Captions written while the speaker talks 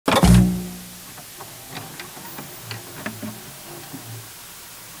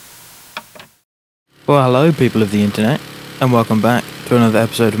Well, hello, people of the internet, and welcome back to another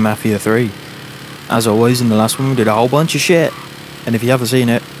episode of Mafia 3. As always, in the last one, we did a whole bunch of shit, and if you haven't seen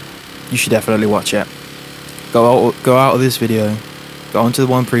it, you should definitely watch it. Go out of this video, go onto the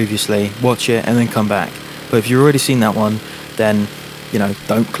one previously, watch it, and then come back. But if you've already seen that one, then,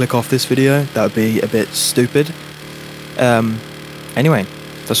 don't click off this video. That would be a bit stupid. Anyway,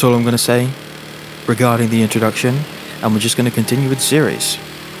 that's all I'm going to say regarding the introduction, and we're just going to continue with the series.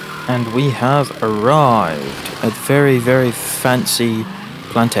 And we have arrived at very, very fancy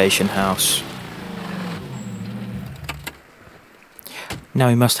plantation house. Now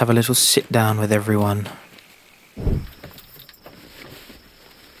we must have a little sit down with everyone.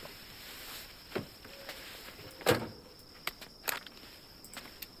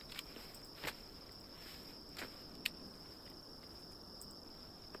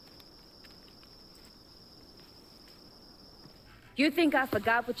 You think I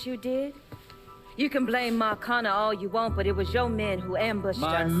forgot what you did? You can blame Marcana all you want, but it was your men who ambushed us.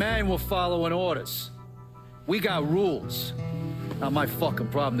 My men were following orders. We got rules. Not my fucking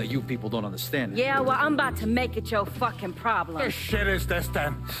problem that you people don't understand it. Yeah, well, I'm about to make it your fucking problem. What shit is this,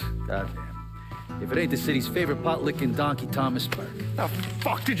 then? Goddamn. If it ain't the city's favorite pot-licking donkey, Thomas Burke. The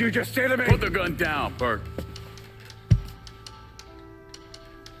fuck did you just say to me? Put the gun down, Burke.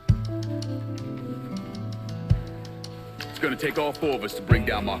 It's gonna take all four of us to bring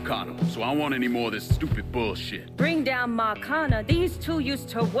down Marcano, so I don't want any more of this stupid bullshit. Bring down Marcana? These two used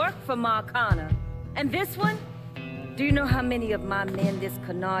to work for Marcana. And this one? Do you know how many of my men this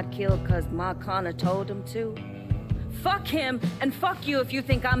canard killed because Marcana told him to? Fuck him, and fuck you if you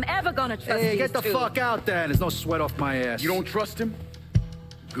think I'm ever gonna trust these two. Hey, get the fuck out then. There's no sweat off my ass. You don't trust him?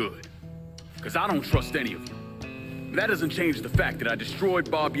 Good. Because I don't trust any of you. That doesn't change the fact that I destroyed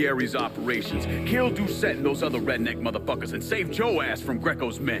Barbieri's operations, killed Doucette and those other redneck motherfuckers, and saved Joe ass from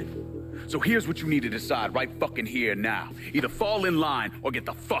Greco's men. So here's what you need to decide right fucking here now. Either fall in line or get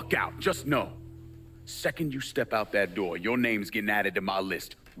the fuck out. Just know. Second you step out that door, your name's getting added to my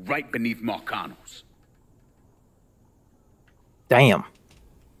list, right beneath Marcano's. Damn.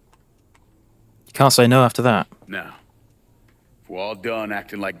 You can't say no after that. Now, if we're all done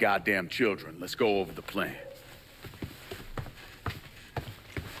acting like goddamn children, let's go over the plan.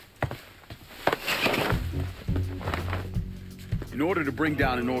 In order to bring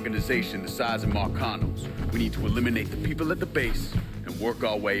down an organization the size of Marcano's, we need to eliminate the people at the base and work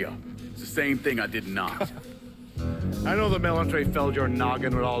our way up. It's the same thing I did not. I know the military filled your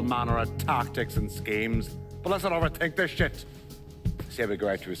noggin with all manner of tactics and schemes, but let's not overthink this shit. Say we go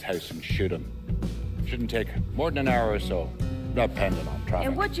out to his house and shoot him. Shouldn't take more than an hour or so, depending on traffic.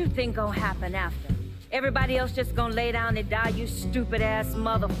 And what you think gonna happen after? Everybody else just gonna lay down and die, you stupid-ass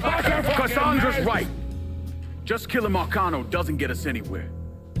motherfucker? Cassandra's right. Just killing Marcano doesn't get us anywhere.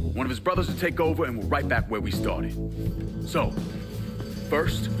 One of his brothers will take over and we're right back where we started. So,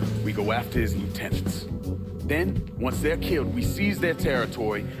 first, we go after his lieutenants. Then, once they're killed, we seize their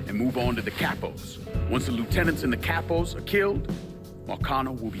territory and move on to the capos. Once the lieutenants and the capos are killed,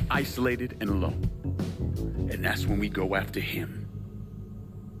 Marcano will be isolated and alone. And that's when we go after him.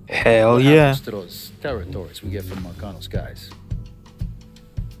 Hell What yeah. happens to those territories we get from Marcano's guys?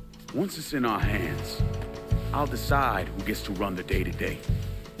 Once it's in our hands, I'll decide who gets to run the day-to-day.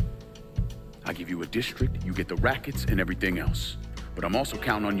 I give you a district, you get the rackets and everything else. But I'm also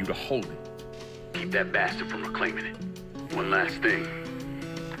counting on you to hold it. Keep that bastard from reclaiming it. One last thing.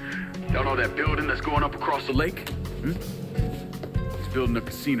 Y'all know that building that's going up across the lake? He's building a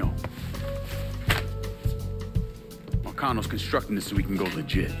casino. Marcano's constructing this so we can go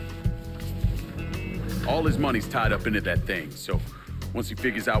legit. All his money's tied up into that thing, so once he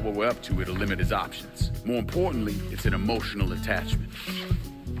figures out what we're up to, it'll limit his options. More importantly, it's an emotional attachment.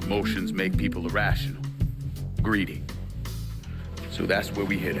 Emotions make people irrational, greedy. So that's where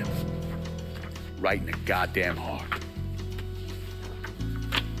we hit him. Right in the goddamn heart.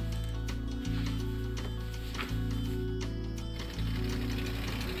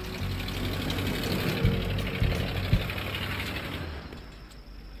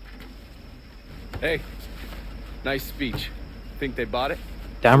 Hey, nice speech. Think they bought it?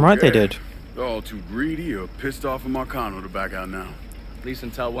 Damn right they did. They're all too greedy or pissed off at Marcano to back out now. At least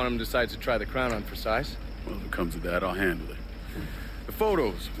until one of them decides to try the crown on for size. Well, if it comes to that, I'll handle it. The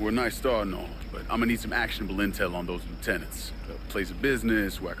photos were a nice start and all, but I'm gonna need some actionable intel on those lieutenants. A place of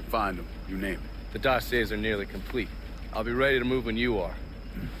business, where I can find them, you name it. The dossiers are nearly complete. I'll be ready to move when you are.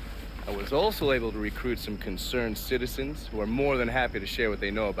 I was also able to recruit some concerned citizens who are more than happy to share what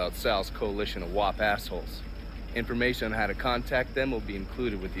they know about Sal's coalition of WAP assholes. Information on how to contact them will be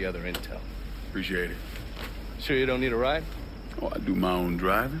included with the other intel. Appreciate it. Sure you don't need a ride? Oh, I do my own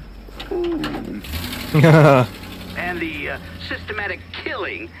driving. And the systematic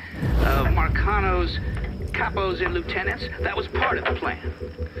killing of Marcano's capos and lieutenants, that was part of the plan.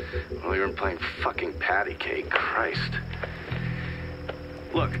 Well, you're playing fucking patty cake, Christ.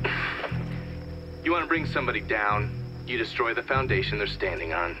 Look, you want to bring somebody down, you destroy the foundation they're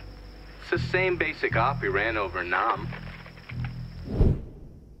standing on. It's the same basic op we ran over Nam.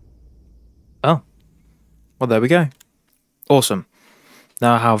 Oh. Well, there we go. Awesome.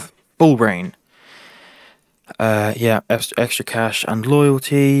 Now I have full brain. Yeah, extra cash and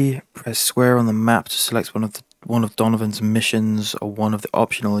loyalty. Press square on the map to select one of Donovan's missions or one of the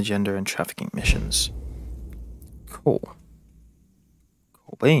optional agenda and trafficking missions. Cool.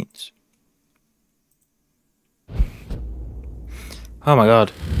 Cool beans. Oh my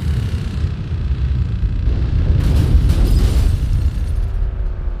god.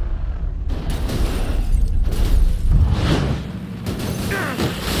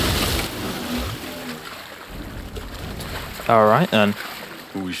 Alright then.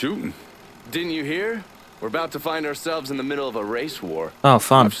 Who we shooting? Didn't you hear? We're about to find ourselves in the middle of a race war. Oh,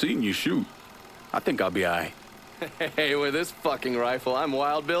 fun. I've seen you shoot. I think I'll be aight. Hey, with this fucking rifle, I'm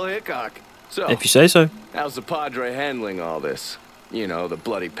Wild Bill Hickok. So, If you say so. how's the Padre handling all this? You know, the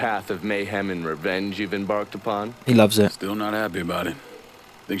bloody path of mayhem and revenge you've embarked upon? He loves it. Still not happy about it.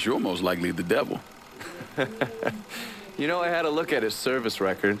 Thinks you're most likely the devil. You know, I had a look at his service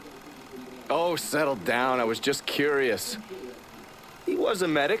record. Oh, settle down. I was just curious. He was a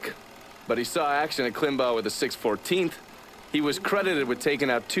medic, but he saw action at Klimbaugh with the 614th. He was credited with taking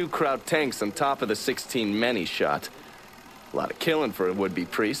out 2 Kraut tanks on top of the 16 men he shot. A lot of killing for a would-be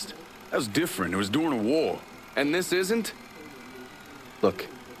priest. That's different. It was during a war. And this isn't? Look,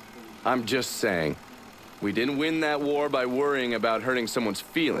 I'm just saying, we didn't win that war by worrying about hurting someone's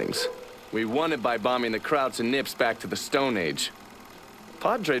feelings. We won it by bombing the Krauts and Nips back to the Stone Age.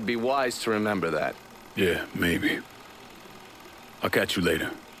 Padre'd be wise to remember that. Yeah, maybe. I'll catch you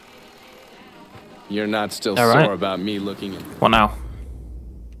later. You're not still All right. sore about me looking at... What now?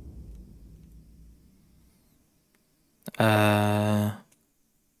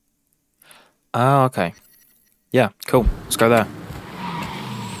 Oh, okay. Yeah, cool. Let's go there.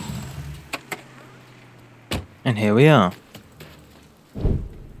 And here we are.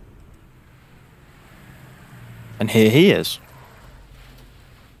 And here he is.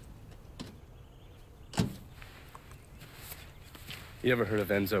 You ever heard of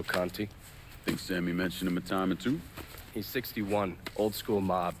Enzo Conti? Think Sammy mentioned him a time or two? He's 61, old school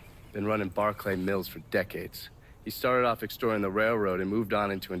mob. Been running Barclay Mills for decades. He started off extorting the railroad and moved on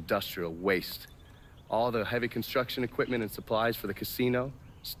into industrial waste. All the heavy construction equipment and supplies for the casino,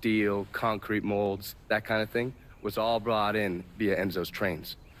 steel, concrete molds, that kind of thing, was all brought in via Enzo's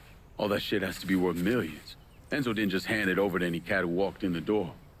trains. All that shit has to be worth millions. Enzo didn't just hand it over to any cat who walked in the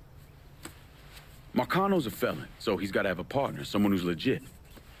door. Marcano's a felon, so he's got to have a partner, someone who's legit.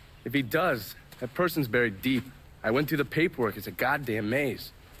 If he does, that person's buried deep. I went through the paperwork. It's a goddamn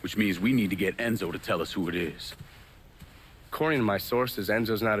maze. Which means we need to get Enzo to tell us who it is. According to my sources,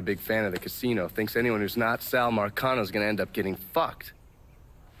 Enzo's not a big fan of the casino. Thinks anyone who's not Sal Marcano's gonna end up getting fucked.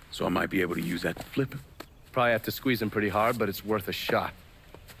 So I might be able to use that to flip him. Probably have to squeeze him pretty hard, but it's worth a shot.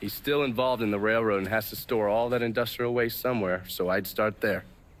 He's still involved in the railroad and has to store all that industrial waste somewhere, so I'd start there.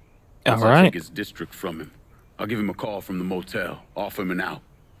 All I'll right. take his district from him. I'll give him a call from the motel, offer him an out.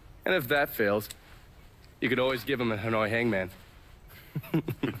 And if that fails, you could always give him a Hanoi hangman.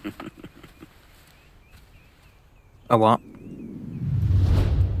 A what?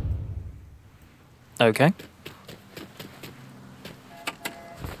 Okay.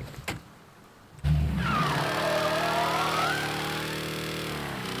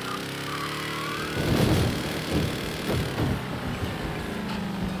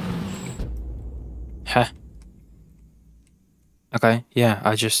 Huh. Okay, yeah,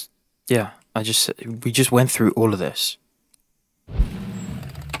 we just went through all of this.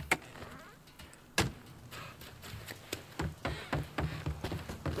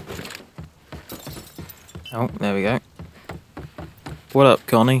 Oh, there we go. What up,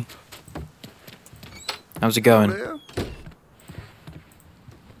 Connie? How's it going?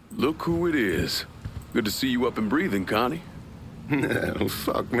 Look who it is. Good to see you up and breathing, Connie.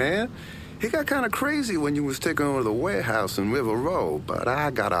 Fuck, man. It got kind of crazy when you was taking over the warehouse in River Road, but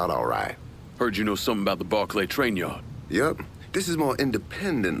I got out all right. Heard you know something about the Barclay train yard. Yup. This is more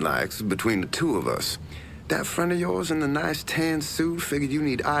independent-like between the two of us. That friend of yours in the nice tan suit figured you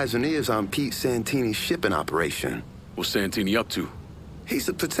need eyes and ears on Pete Santini's shipping operation. What's Santini up to? He's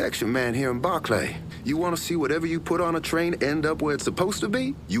the protection man here in Barclay. You want to see whatever you put on a train end up where it's supposed to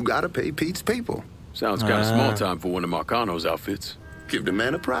be? You gotta pay Pete's people. Sounds kind of small time for one of Marcano's outfits. Give the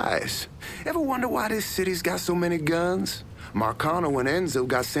man a prize. Ever wonder why this city's got so many guns? Marcano and Enzo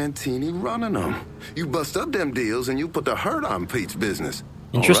got Santini running them. You bust up them deals and you put the hurt on Pete's business.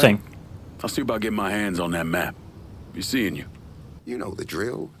 Interesting. Right. I'll see about getting my hands on that map. Be seeing you. You know the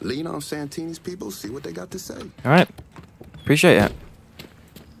drill. Lean on Santini's people, see what they got to say. All right. Appreciate it.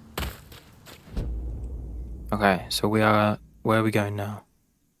 Okay, so we are... Where are we going now?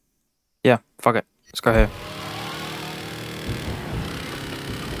 Yeah, fuck it. Let's go here.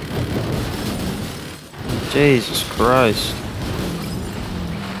 Jesus Christ.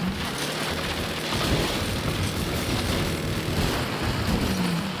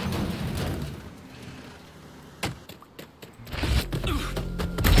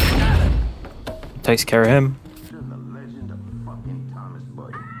 Takes care of him.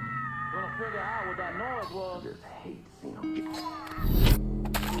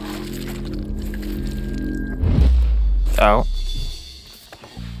 Oh.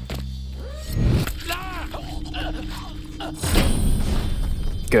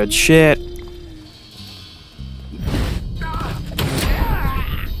 Good shit.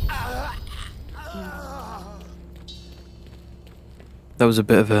 That was a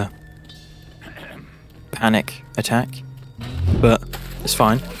bit of a panic attack, but it's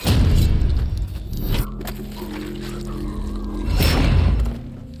fine.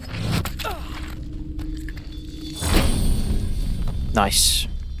 Nice.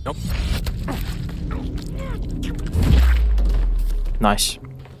 Nope. Nice.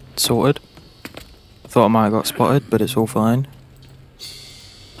 Sorted. Thought I might have got spotted, but it's all fine.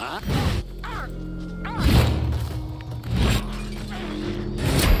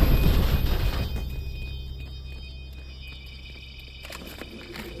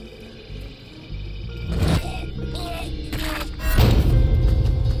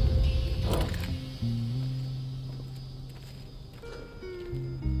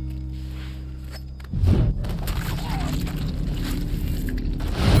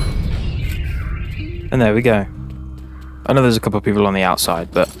 And there we go. I know there's a couple of people on the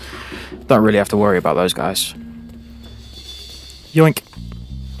outside, but don't really have to worry about those guys. Yoink.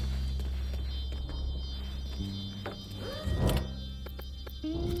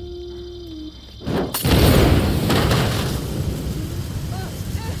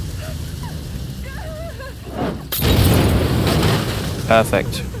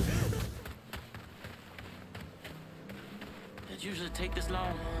 Perfect. It usually take this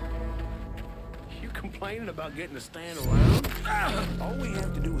long. Complaining about getting to stand around? All we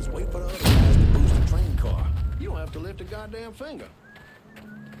have to do is wait for the other guys to boost the train car. You don't have to lift a goddamn finger.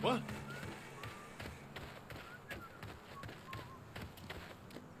 What?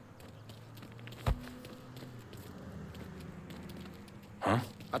 Huh?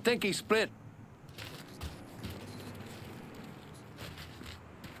 I think he split.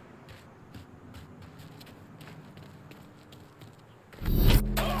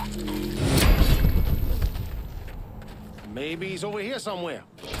 Maybe he's over here somewhere.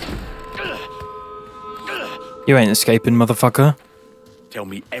 You ain't escaping, motherfucker. Tell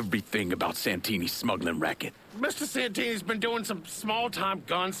me everything about Santini's smuggling racket. Mr. Santini's been doing some small-time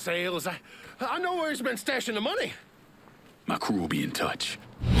gun sales. I know where he's been stashing the money. My crew will be in touch.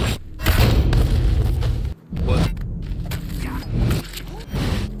 What?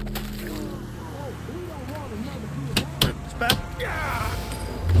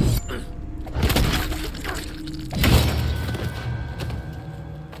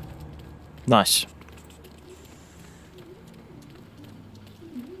 Nice.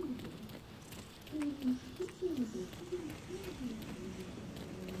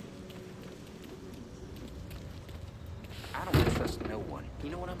 I don't trust no one.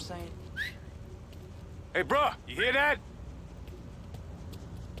 You know what I'm saying? Hey, bruh, you hear that?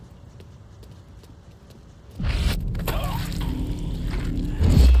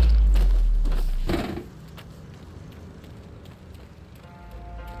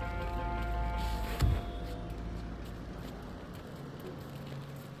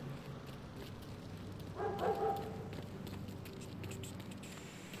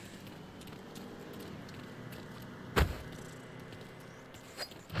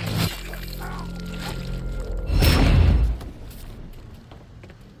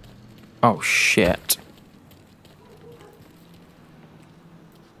 Oh shit.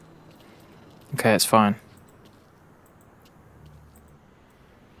 Okay, it's fine.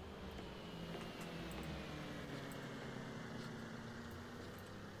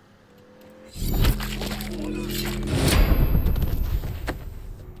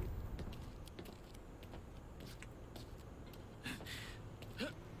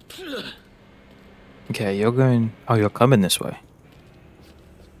 Okay, you're going... Oh, you're coming this way.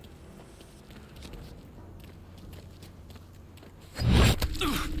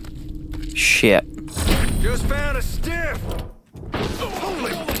 shit. Just found a stiff.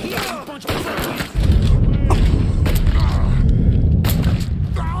 Holy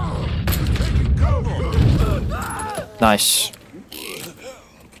Nice.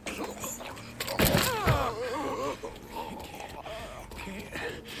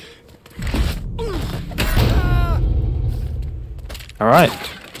 All right.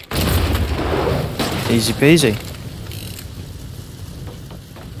 Easy peasy.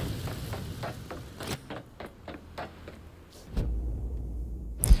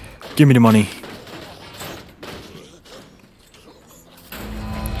 Give me the money.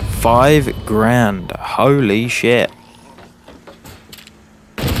 5 grand. Holy shit.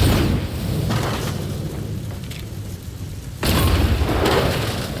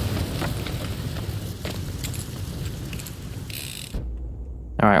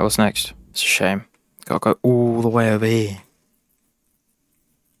 Alright, what's next? It's a shame. Gotta go all the way over here.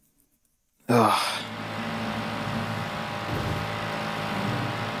 Ugh.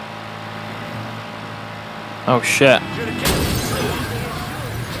 Oh shit.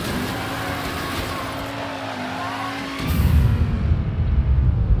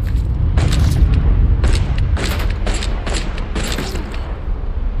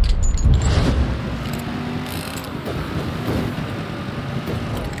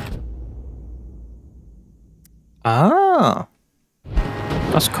 Ah,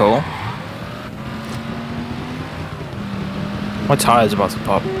 that's cool. My tire's about to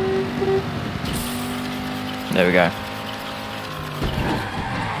pop. There we go.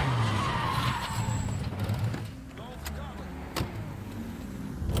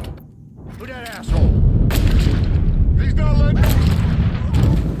 Who that asshole? He's not letting.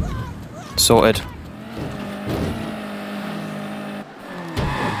 Sorted.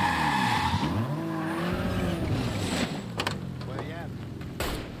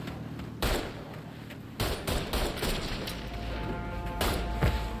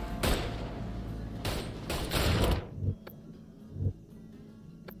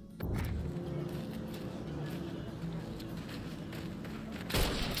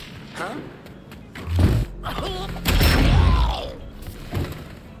 Huh?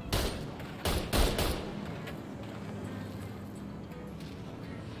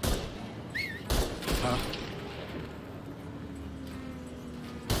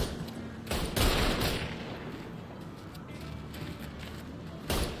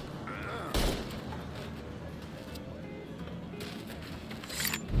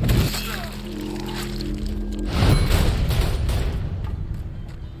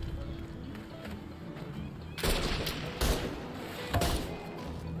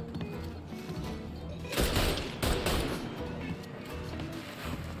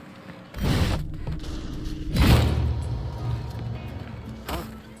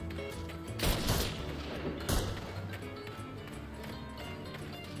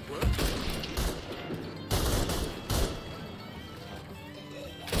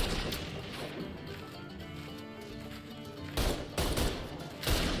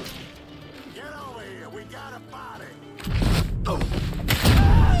 Now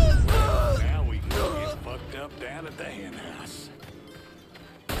we go get fucked up down at the hen house.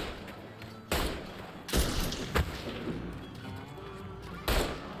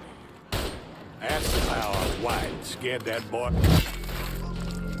 That's how a white scared that boy.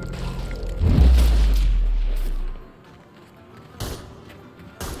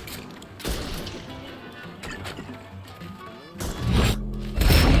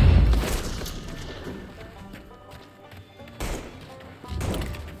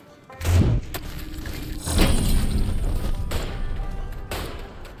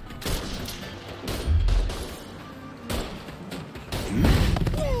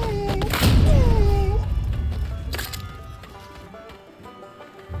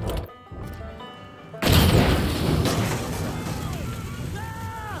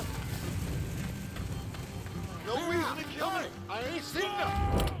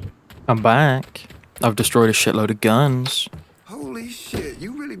 I'm back. I've destroyed a shitload of guns. Holy shit,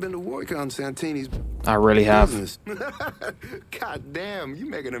 you really been to work on Santini's I really have. business. God damn, you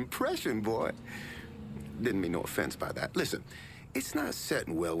make an impression, boy. Didn't mean no offense by that. Listen, it's not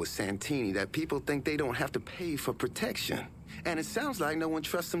setting well with Santini that people think they don't have to pay for protection. And it sounds like no one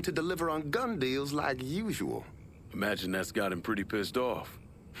trusts him to deliver on gun deals like usual. Imagine that's got him pretty pissed off.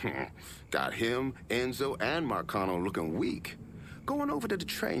 Got him, Enzo, and Marcano looking weak. Going over to the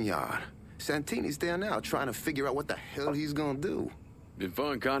train yard. Santini's there now trying to figure out what the hell he's gonna do. Been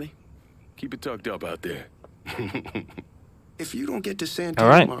fun, Connie. Keep it tucked up out there. If you don't get to Santini, All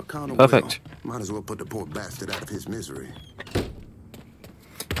right. Marcano Perfect. will. Might as well put the poor bastard out of his misery.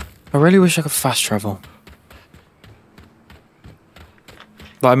 I really wish I could fast travel.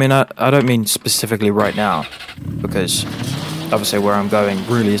 But I mean, I don't mean specifically right now, because obviously where I'm going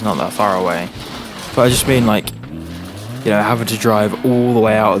really is not that far away. But I just mean like, you know, having to drive all the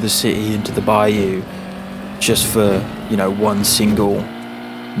way out of the city into the bayou just for, you know, one single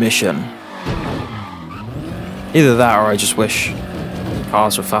mission. Either that or I just wish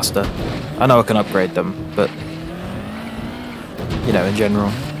cars were faster. I know I can upgrade them, but, you know, in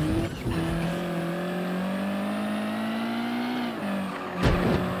general.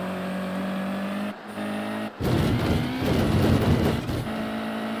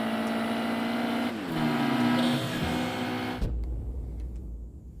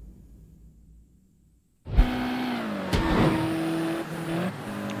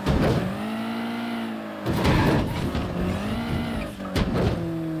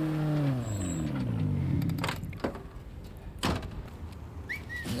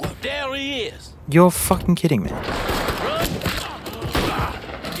 There he is. You're fucking kidding me. Get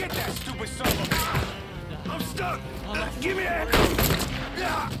that stupid son of a bitch. I'm stuck. Give me that.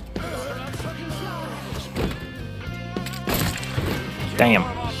 Damn.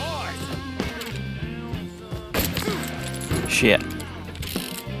 Shit.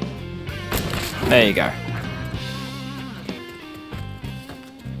 There you go.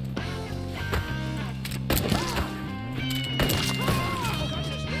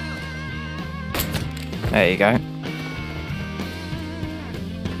 There you go.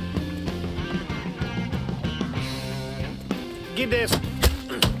 Get this.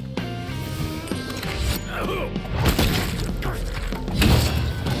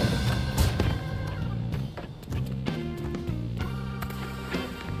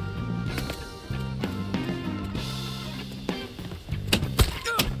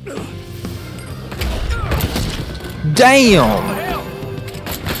 Damn!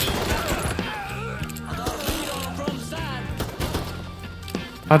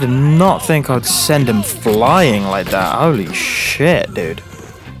 I did not think I'd send him flying like that. Holy shit, dude.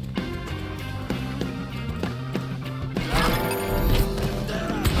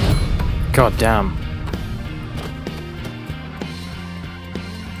 God damn.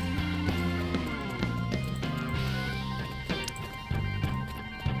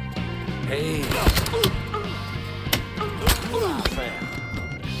 Hey.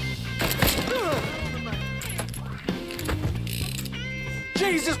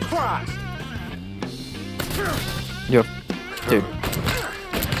 Jesus Christ! Yo, dude.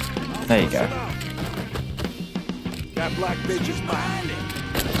 There you go. That black bitch is behind him.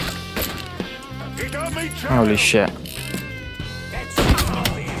 He got me trapped. Holy shit. That's it.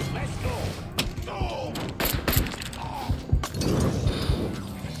 Let's go.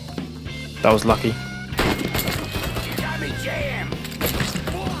 That was lucky. You got me jammed.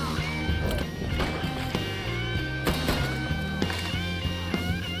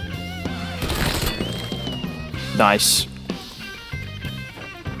 Nice.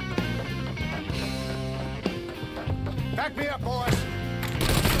 Back me up, boys.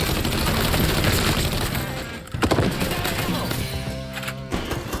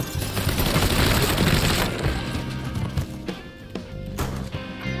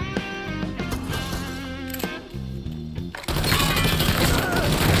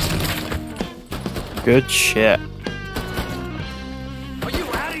 Good shit. Are you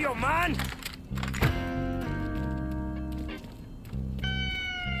out of your mind?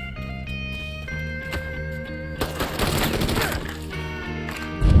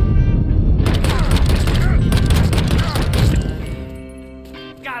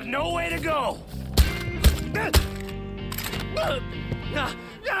 Got nowhere to go.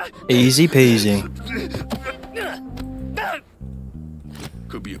 Easy peasy.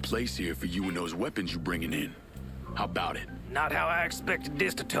 Could be a place here for you and those weapons you're bringing in. How about it? Not how I expected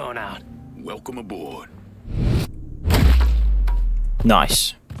this to turn out. Welcome aboard.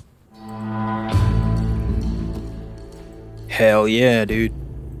 Nice. Hell yeah, dude.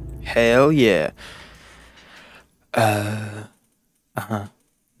 Hell yeah. Uh-huh.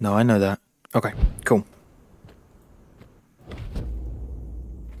 No, I know that. Okay, cool.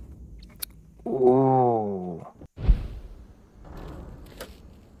 Ooh.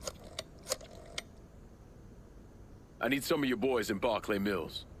 I need some of your boys in Barclay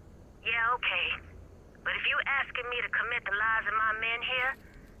Mills. Yeah, okay. But if you asking me to commit the lives of my men here,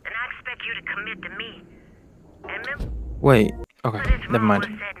 then I expect you to commit to me. And Wait, okay, never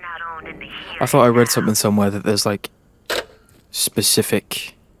mind. I thought I read something somewhere that there's like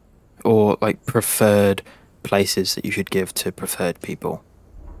specific or like preferred places that you should give to preferred people.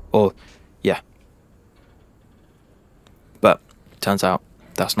 Or, yeah. But turns out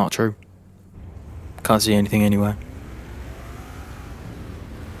That's not true. Can't see anything anywhere.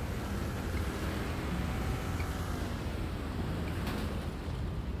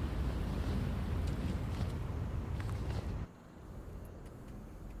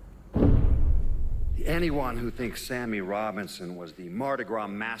 Anyone who thinks Sammy Robinson was the Mardi Gras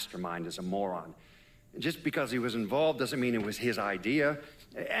mastermind is a moron. Just because he was involved doesn't mean it was his idea.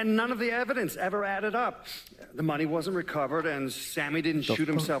 And none of the evidence ever added up. The money wasn't recovered, and Sammy didn't shoot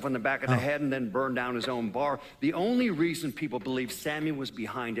himself in the back of the head and then burn down his own bar. The only reason people believe Sammy was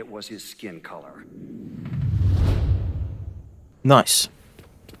behind it was his skin color. Nice.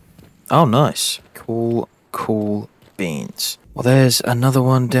 Oh, nice. Cool beans. Well, there's another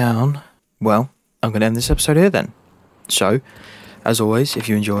one down. Well, I'm going to end this episode here then. So, as always, if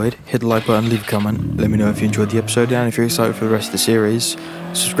you enjoyed, hit the like button, leave a comment, let me know if you enjoyed the episode and if you're excited for the rest of the series.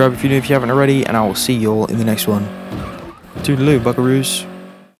 Subscribe if you're new if you haven't already, and I will see you all in the next one. Toodaloo, buckaroos.